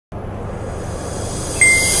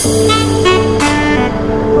Today,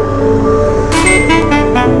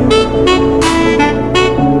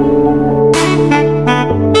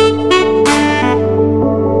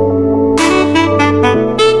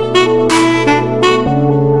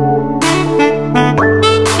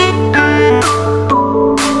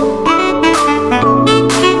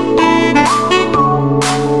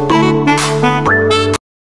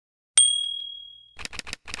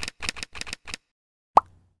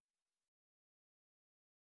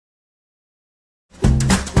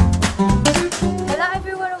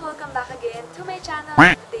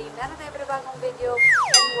 meron tayo bagong video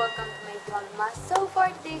and welcome to my vlogmas. So for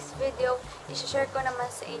today's video, i-share ko naman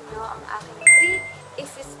sa inyo ang aking 3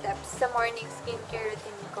 easy steps sa morning skincare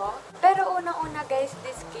routine ko. Pero unang-una guys,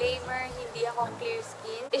 disclaimer, hindi ako clear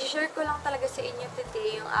skin. I-share ko lang talaga sa inyo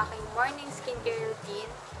today yung aking morning skincare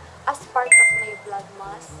routine as part of my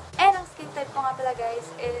vlogmas. And ang skin type ko nga pala guys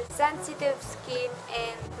is sensitive skin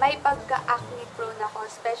and may pagka-acne prone ako,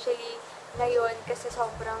 especially ngayon kasi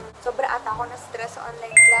sobra ata ako na-stress sa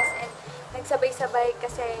online class and nagsabay-sabay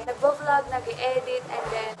kasi nagvo-vlog, nag-edit, and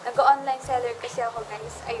then nag-online seller kasi ako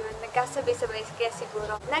guys. Ayun, nagkasabay-sabay kaya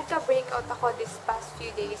siguro nagka-breakout ako this past few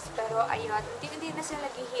days. Pero ayun, hindi na sila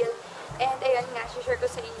nag-heal. And ayun nga, share ko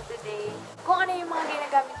sa inyo today kung ano yung mga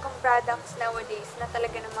ginagamit kong products nowadays na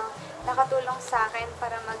talaga namang nakatulong sa akin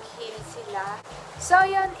para mag-heal sila. So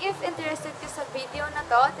yun, if interested ka sa video na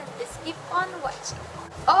to, then just keep on watching.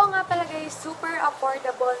 Oo nga pala guys, super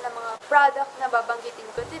affordable na mga product na babanggitin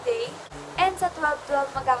ko today. And sa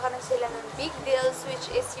 12/12 magkakaroon sila ng big deals, which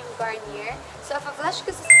is yung Garnier. So flash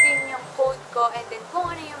ko sa screen yung code ko and then kung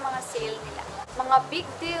ano yung mga sale nila. Mga big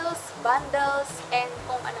deals, bundles, and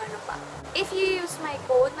kung ano-ano pa. If you use my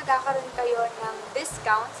code, magkakaroon kayo ng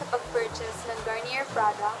discount sa pag-purchase ng Garnier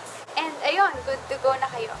products. And ayun, good to go na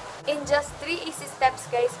kayo. In just 3 easy steps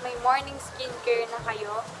guys, may morning skincare na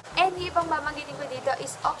kayo. And yung ibang babanggitin ko dito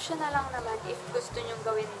is optional lang naman if gusto nyong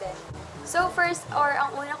gawin din. So first, or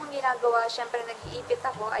ang una kong ginagawa, syempre nag-iipit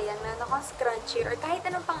ako. Ayan, meron akong scrunchie or kahit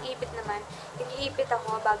anong pang ipit naman, nag-iipit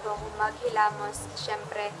ako bago ako maghilamos,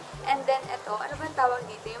 syempre. And then ito, ano bang tawag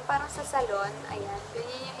dito? Yung parang sa salon, ayan,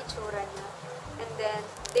 ganyan yung itsura niya. And then,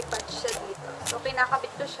 dipat siya dito. So, kinakabit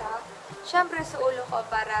ko siya, syempre sa ulo ko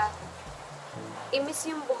para imis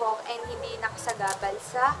yung buhok and hindi nakasagabal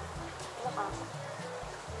sa mukha ko.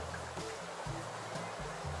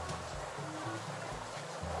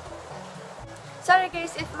 Sorry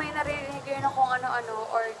guys if may naririnig yun na kung ano-ano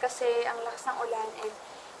or kasi ang lakas ng ulan and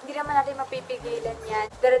hindi naman natin mapipigilan yan.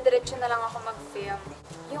 Dire-diretso na lang ako mag-film.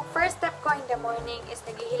 Yung first step ko in the morning is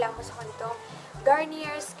naghihilamos ako nitong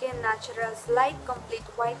Garnier Skin Naturals Light Complete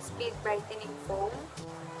White Speed Brightening Foam.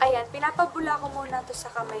 Ayan, pinapabula ko muna to sa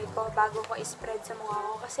kamay ko bago ko i-spread sa mukha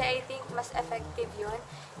ko kasi I think mas effective yun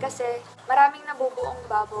kasi maraming nabubuong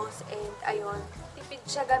bubbles and ayun, tipid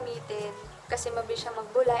siya gamitin kasi mabilis siya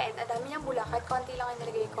magbula and ang dami niyang bula kahit konti lang yung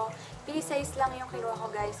nilagay ko. Pili-size lang yung kinuha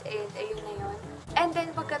ko guys and ayun na yun. And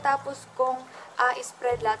then pagkatapos kong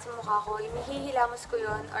i-spread lahat sa mukha ko, hinihilamos ko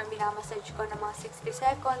yun or minamassage ko ng mga 60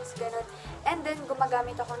 seconds, ganun. And then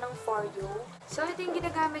gumagamit ako ng For You. So ito yung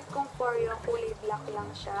ginagamit kong For You, kulay black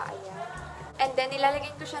lang siya, ayan. And then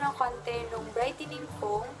nilalagyan ko siya ng konti ng brightening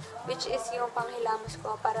foam, which is yung panghilamos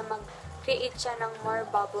ko para mag-create siya ng more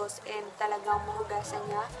bubbles and talagang mahugasan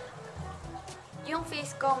niya yung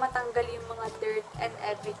face ko, matanggal yung mga dirt and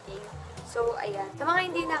everything. So, ayan. Sa mga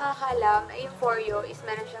hindi nakakalam, yung For You is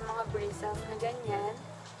meron siyang mga bristles na ganyan.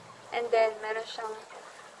 And then, meron siyang,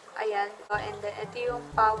 ayan. And then, ito yung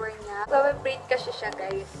power niya. Nagbabibrate kasi siya,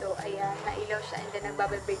 guys. So, ayan. Nailaw siya and then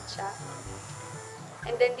nagbabibrate siya.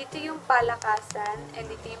 And then, dito yung palakasan and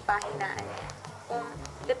dito yung pahinaan.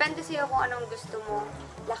 Depende sa'yo kung anong gusto mo,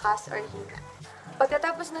 lakas or hina.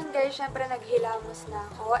 Pagkatapos nun guys, syempre naghilamos na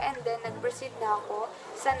ako and then nag-proceed na ako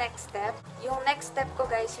sa next step. Yung next step ko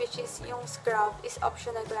guys, which is yung scrub, is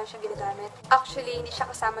optional ko lang siya ginagamit. Actually, hindi siya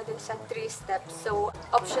kasama dun sa 3 steps. So,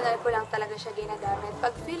 optional ko lang talaga siya ginagamit.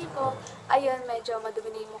 Pag feel ko, ayun, medyo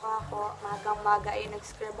madumi na yung mukha ko, magang-maga, ayun,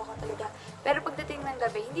 nag-scrub ako talaga. Pero pagdating ng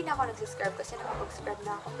gabi, hindi na ako nag-scrub kasi nakapag-scrub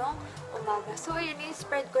na ako nung umaga. So, ayun,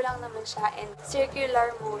 i-spread ko lang naman siya and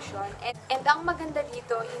circular motion. And ang maganda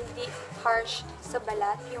dito, hindi harsh sa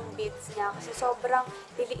balat yung beads niya kasi sobrang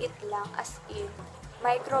liliit lang, as in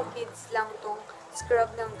micro beads lang tong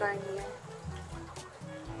scrub ng Garnier,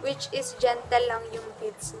 which is gentle lang yung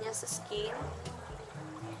beads niya sa skin.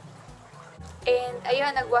 And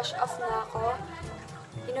ayun, nag-wash off na ako,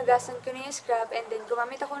 hinugasan ko na yung scrub and then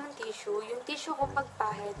gumamit ako ng tissue. Yung tissue ko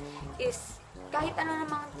pagpahid is kahit ano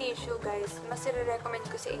namang tissue guys, mas i-recommend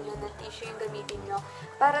ko sa inyo na tissue yung gamitin nyo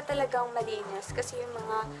para talagang malinis. Kasi yung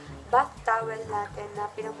mga bath towel natin na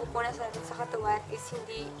pinagpupunas natin sa katawan is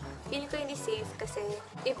feeling ko hindi safe kasi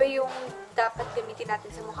iba yung dapat gamitin natin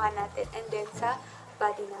sa mukha natin and then sa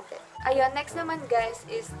body natin. Ayun, next naman guys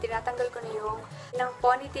is tinatanggal ko na yung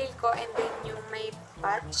ponytail ko and then yung may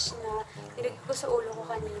patch na nilagay ko sa ulo ko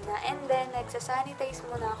kanina. And then, nagsasanitize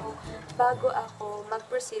muna ako bago ako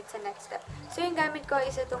mag-proceed sa next step. So, yung gamit ko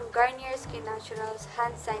is itong Garnier Skin Naturals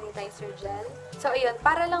Hand Sanitizer Gel. So, ayun,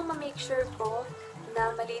 para lang ma-make sure ko na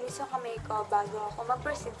malinis yung kamay ko bago ako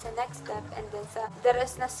mag-proceed sa next step and then sa the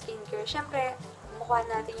rest na skincare. Syempre, mukha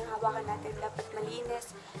natin yung hawakan natin dapat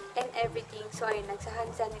malinis and everything. So, ayun,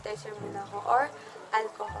 nagsa-hand sanitizer muna ako or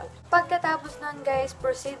alcohol. Pagkatapos nun, guys,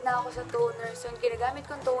 proceed na ako sa toner. So, yung ginagamit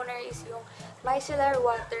kong toner is yung micellar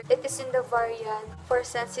water. It is in the variant for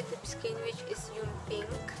sensitive skin, which is yung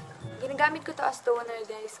pink. Ginagamit ko to as toner,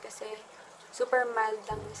 guys, kasi super mild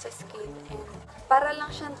lang sa skin and para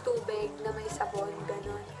lang siyang tubig na may sabon,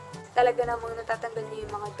 ganon. Talaga namang natatanggal niyo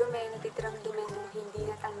yung mga dumi, natitirang dumi nung hindi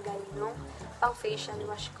natanggal nung pang facial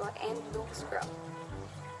wash ko and nung scrub.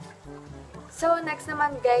 So, next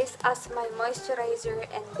naman guys, as my moisturizer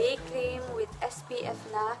and day cream with SPF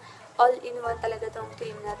na, all-in-one talaga tong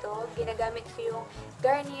cream na to. Ginagamit ko yung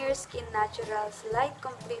Garnier Skin Naturals Light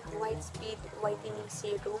Complete White Speed Whitening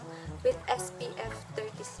Serum with SPF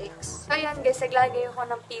 36. So, ayan guys, naglagay ko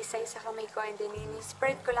ng pisay sa kamay ko and then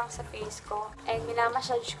ini-spread ko lang sa face ko. And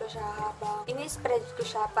minamassage ko siya habang ini-spread ko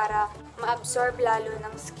siya para ma-absorb lalo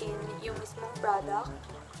ng skin yung mismong product.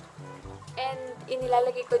 And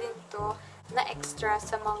inilalagay ko din to na extra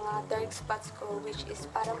sa mga dark spots ko, which is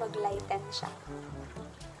para mag-lighten siya.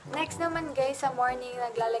 Next naman guys, sa morning,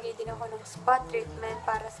 naglalagay din ako ng spot treatment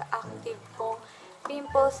para sa active kong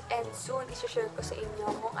pimples and soon isi-share ko sa inyo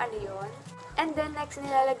kung ano yun. And then next,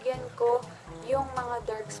 nilalagyan ko yung mga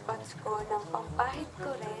dark spots ko ng pampahid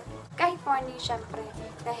ko rin. Kahit morning, syempre,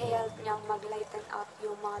 na-help niyang mag-lighten up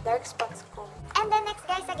yung mga dark spots ko. And then next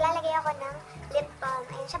guys, naglalagay ako ng lip balm.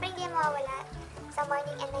 Ayun, syempre hindi yan mawawala sa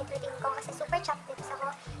morning and night routine ko kasi super chapped lips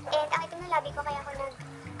ako. And ang itim ng labi ko kaya ako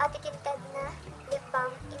nag-tinted na lip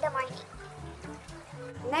balm in the morning.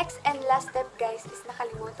 Next and last step guys is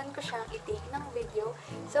nakalimutan ko siyang i-take ng video.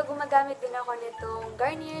 So gumagamit din ako nitong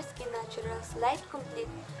Garnier Skin Naturals Light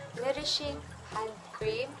Complete Nourishing Hand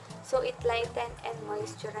Cream. So it lighten and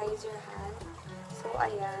moisturize your hand. So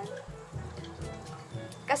ayan.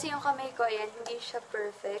 Kasi yung kamay ko, ayan, hindi siya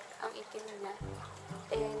perfect ang itim niya.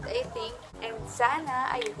 And I think, and sana,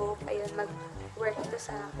 I hope, ayan, mag-work ito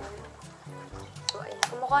sa akin. So ayan,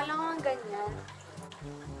 kumukha lang ang ganyan.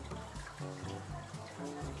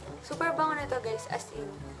 Super bango na ito guys, as in,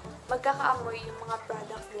 magkakaamoy yung mga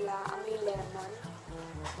products nila, amoy lemon,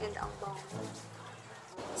 and ang bango.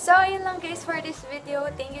 So, ayun lang guys for this video.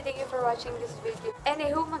 Thank you for watching this video. And I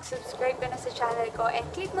hope mag-subscribe ka na sa channel ko and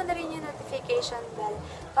click mo na rin yung notification bell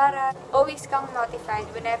para always kang notified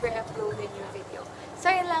whenever I upload a new video. So,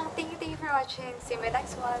 ayun lang. Thank you for watching. See you in my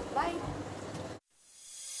next one. Bye!